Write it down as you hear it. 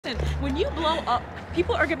when you blow up,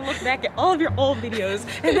 people are gonna look back at all of your old videos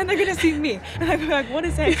and then they're gonna see me. And I'm like, what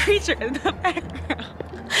is that creature in the background?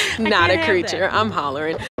 Not a creature. I'm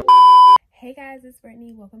hollering. Hey guys, it's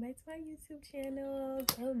Brittany. Welcome back to my YouTube channel.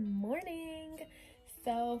 Good morning.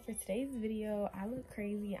 So for today's video, I look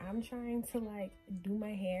crazy. I'm trying to like do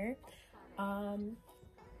my hair.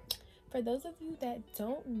 For those of you that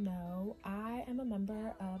don't know, I am a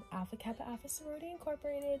member of Alpha Kappa Alpha Sorority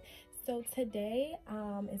Incorporated. So today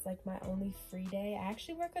is like my only free day. I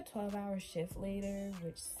actually work a 12-hour shift later,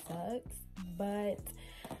 which sucks, but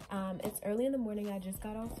it's early in the morning. I just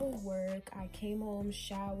got off of work. I came home,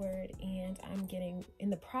 showered, and I'm in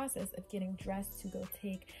the process of getting dressed to go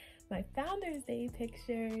take my Founders Day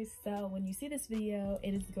pictures. So when you see this video,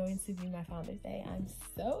 it is going to be my Founders Day. I'm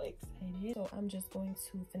so excited. So I'm just going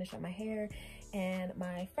to finish up my hair, and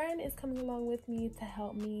my friend is coming along with me to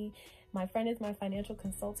help me. My friend is my financial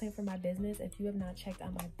consultant for my business. If you have not checked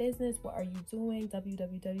out my business, what are you doing?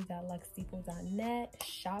 www.luxdepot.net.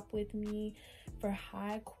 Shop with me for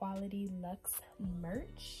high quality luxe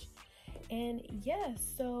merch. And yeah,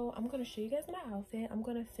 so I'm gonna show you guys my outfit. I'm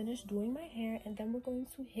gonna finish doing my hair, and then we're going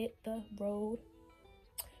to hit the road.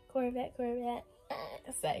 Corvette.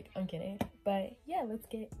 Psych, I'm kidding. But yeah, let's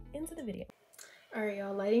get into the video. All right,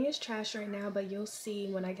 y'all, lighting is trash right now, but you'll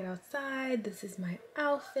see when I get outside. This is my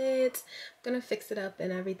outfit. I'm gonna fix it up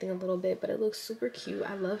and everything a little bit, but it looks super cute.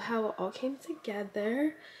 I love how it all came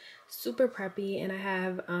together. Super preppy, and I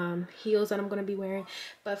have heels that I'm gonna be wearing,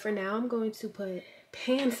 but for now I'm going to put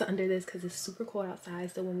pants under this because it's super cold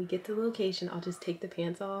outside. So when we get to the location, I'll just take the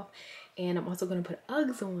pants off, and I'm also gonna put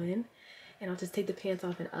Uggs on. And I'll just take the pants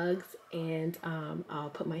off in Uggs, and I'll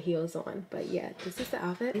put my heels on. But yeah, this is the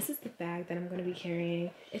outfit. This is the bag that I'm going to be carrying.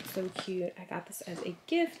 It's so cute. I got this as a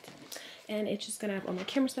gift, and it's just going to have all my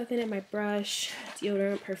camera stuff in it, my brush,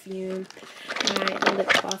 deodorant, perfume, my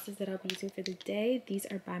lip glosses that I'll be using for the day. These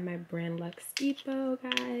are by my brand Luxe Depot,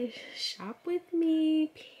 guys. Shop with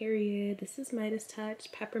me, period. This is Midas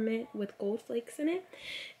Touch Peppermint with gold flakes in it,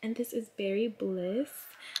 and this is Berry Bliss.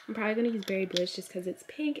 I'm probably going to use Berry Bliss just because it's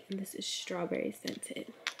pink, and this is strawberry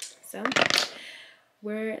scented. So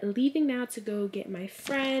we're leaving now to go get my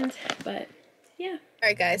friend, but yeah. All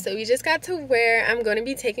right, guys, so we just got to where I'm going to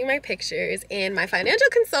be taking my pictures, and my financial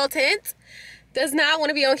consultant does not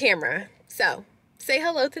want to be on camera. So say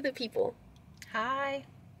hello to the people. Hi.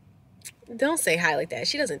 Don't say hi like that.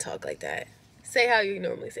 She doesn't talk like that. Say how you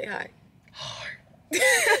normally say hi.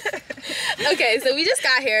 Okay, so we just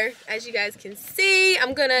got here. As you guys can see,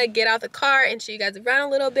 I'm gonna get out the car and show you guys around a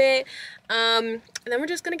little bit, and then we're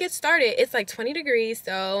just gonna get started. It's like 20 degrees,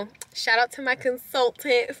 so shout out to my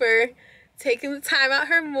consultant for taking the time out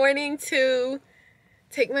her morning to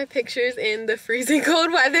take my pictures in the freezing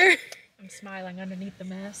cold weather. I'm smiling underneath the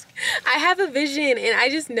mask. I have a vision, and I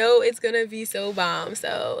just know it's gonna be so bomb,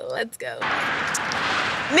 so let's go.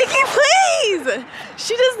 Nikki, please!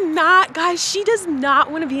 She does not, guys, she does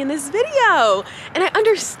not want to be in this video. And I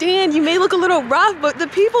understand you may look a little rough, but the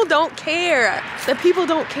people don't care. The people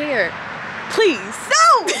don't care. Please.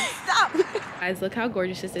 No! Stop! Guys, look how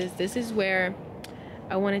gorgeous this is. This is where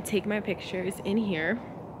I want to take my pictures, in here.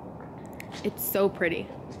 It's so pretty.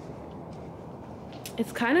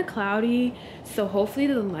 It's kind of cloudy, so hopefully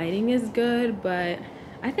the lighting is good, but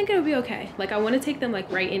I think it'll be okay. Like, I want to take them like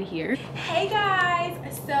right in here. Hey guys,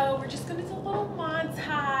 so we're just gonna do a little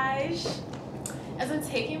montage as I'm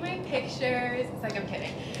taking my pictures. It's like, I'm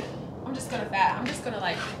kidding. I'm just gonna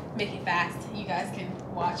like make it fast. You guys can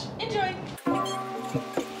watch. Enjoy.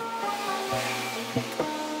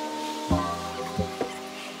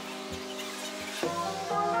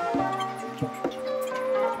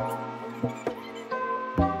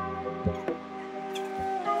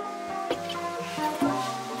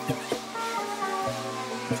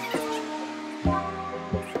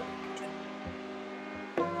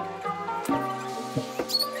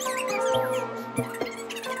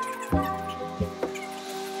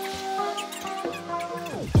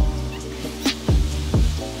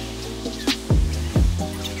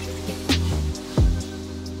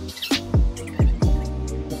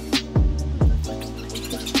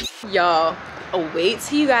 Y'all, wait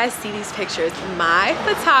till you guys see these pictures. My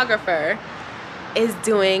photographer is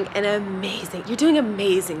doing you're doing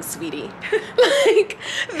amazing, sweetie. Like,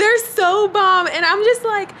 they're so bomb, and I'm just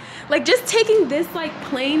like just taking this like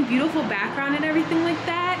plain beautiful background and everything like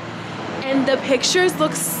that, and the pictures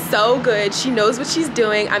look so good. She knows what she's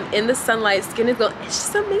doing. I'm in the sunlight, skin is glowing. It's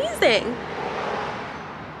just amazing.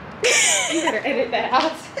 You better edit that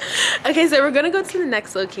out. Okay, so we're gonna go to the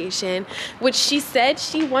next location, which she said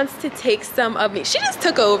she wants to take some of me. She just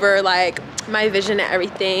took over like my vision and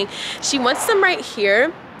everything. She wants some right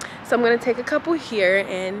here. So I'm gonna take a couple here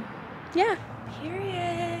and yeah.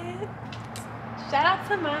 Period. Shout out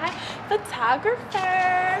to my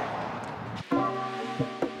photographer.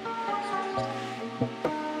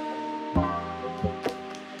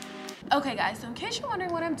 Okay guys, so in case you're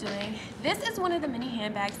wondering what I'm doing, this is one of the mini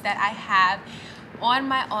handbags that I have on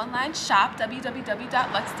my online shop,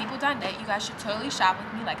 www.luxdepot.net. You guys should totally shop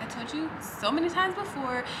with me, like I told you so many times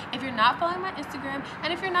before. If you're not following my Instagram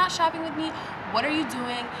and if you're not shopping with me, what are you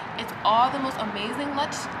doing? It's all the most amazing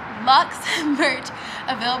Lux merch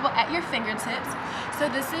available at your fingertips. So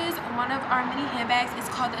this is one of our mini handbags. It's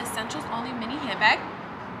called the Essentials Only Mini Handbag.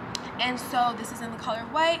 And so this is in the color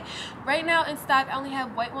white. Right now in stock, I only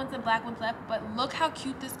have white ones and black ones left, but look how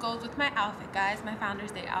cute this goes with my outfit, guys. My Founders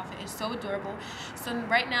Day outfit is so adorable. So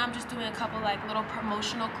right now I'm just doing a couple like little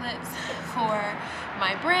promotional clips for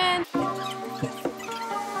my brand.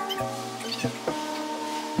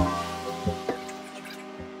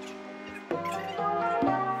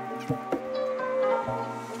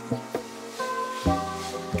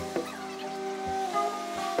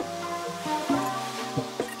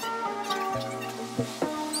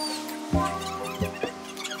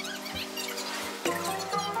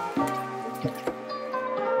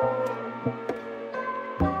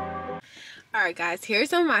 Alright guys, here's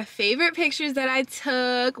some of my favorite pictures that I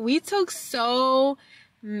took. We took so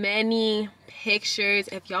many pictures.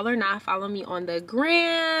 If y'all are not following me on the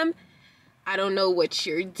gram, I don't know what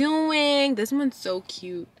you're doing. This one's so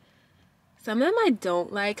cute. Some of them I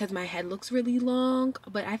don't like because my head looks really long,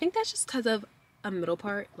 but I think that's just because of a middle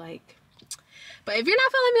part, like. But if you're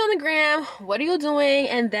not following me on the gram, what are you doing?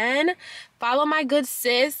 And then follow my good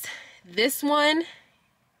sis. This one,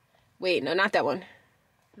 wait, no, not that one.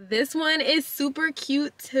 This one is super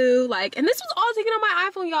cute too. Like, and this was all taken on my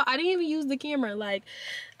iPhone, y'all. I didn't even use the camera. Like,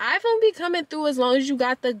 iPhone be coming through as long as you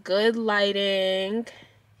got the good lighting.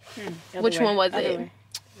 Which one was it?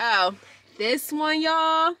 Oh, this one,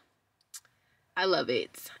 y'all. I love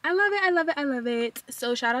it. I love it. I love it. I love it.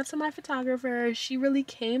 So shout out to my photographer. She really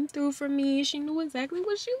came through for me. She knew exactly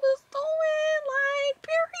what she was doing. Like,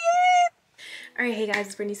 period. Alright, hey guys,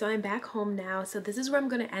 it's Brittany. So I'm back home now. So this is where I'm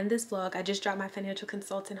going to end this vlog. I just dropped my financial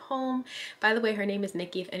consultant home. By the way, her name is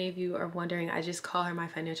Nikki. If any of you are wondering, I just call her my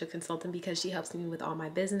financial consultant because she helps me with all my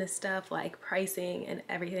business stuff, like pricing and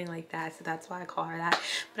everything like that. So that's why I call her that.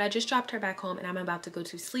 But I just dropped her back home and I'm about to go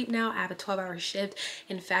to sleep now. I have a 12-hour shift.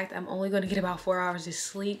 In fact, I'm only going to get about 4 hours of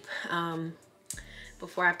sleep.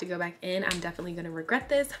 Before I have to go back in. I'm definitely going to regret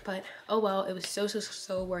this, but oh well, it was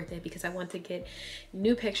so worth it because I want to get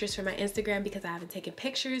new pictures for my Instagram because I haven't taken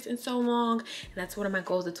pictures in so long, and that's one of my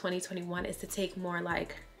goals of 2021 is to take more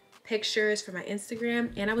like pictures for my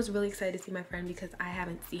Instagram. And I was really excited to see my friend because I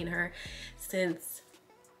haven't seen her since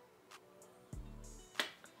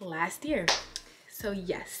last year. So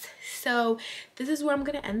yes, so this is where I'm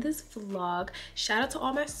gonna end this vlog. Shout out to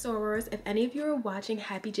all my sorors. If any of you are watching,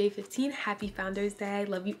 happy J15, happy Founders Day. I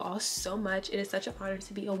love you all so much. It is such an honor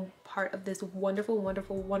to be a part of this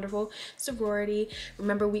wonderful sorority.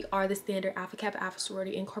 Remember, we are the standard Alpha Kappa Alpha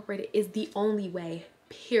Sorority Incorporated is the only way,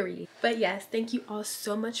 period. But yes, thank you all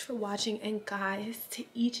so much for watching. And guys, to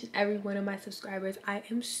each and every one of my subscribers, I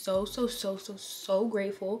am so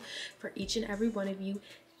grateful for each and every one of you.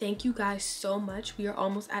 Thank you guys so much. We are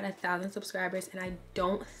almost at 1,000 subscribers and I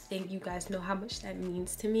don't think you guys know how much that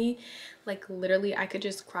means to me. Like literally, I could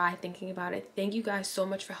just cry thinking about it. Thank you guys so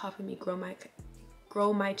much for helping me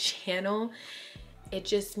grow my channel. It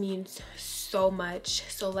just means so much.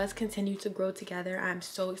 So let's continue to grow together. I'm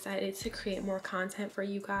so excited to create more content for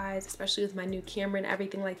you guys, especially with my new camera and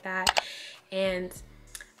everything like that. And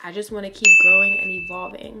I just want to keep growing and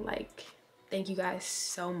evolving. Like, thank you guys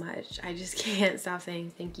so much. I just can't stop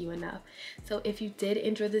saying thank you enough. So if you did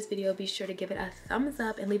enjoy this video, be sure to give it a thumbs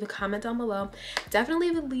up and leave a comment down below.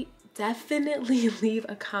 Definitely leave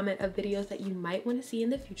a comment of videos that you might want to see in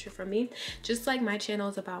the future from me. Just like my channel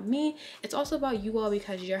is about me, it's also about you all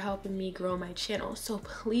because you're helping me grow my channel. So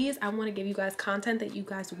please, I want to give you guys content that you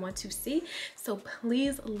guys want to see. So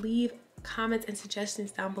please leave comments and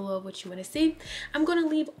suggestions down below of what you want to see. I'm going to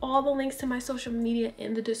leave all the links to my social media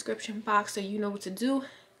in the description box so you know what to do.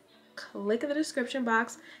 Click the description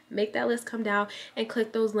box, make that list come down and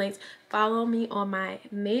click those links. Follow me on my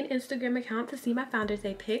main Instagram account to see my Founders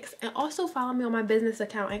Day pics, and also follow me on my business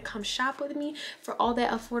account and come shop with me for all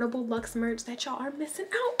that affordable luxe merch that y'all are missing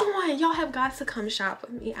out on. Y'all have got to come shop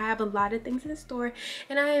with me. I have a lot of things in store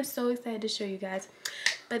and I am so excited to show you guys.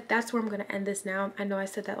 But that's where I'm going to end this now. I know I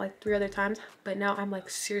said that like 3 other times, but now I'm like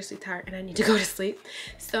seriously tired and I need to go to sleep.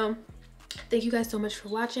 So thank you guys so much for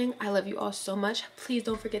watching. I love you all so much. Please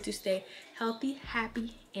don't forget to stay healthy,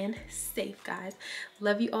 happy, and safe, guys.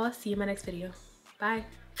 Love you all. See you in my next video. Bye.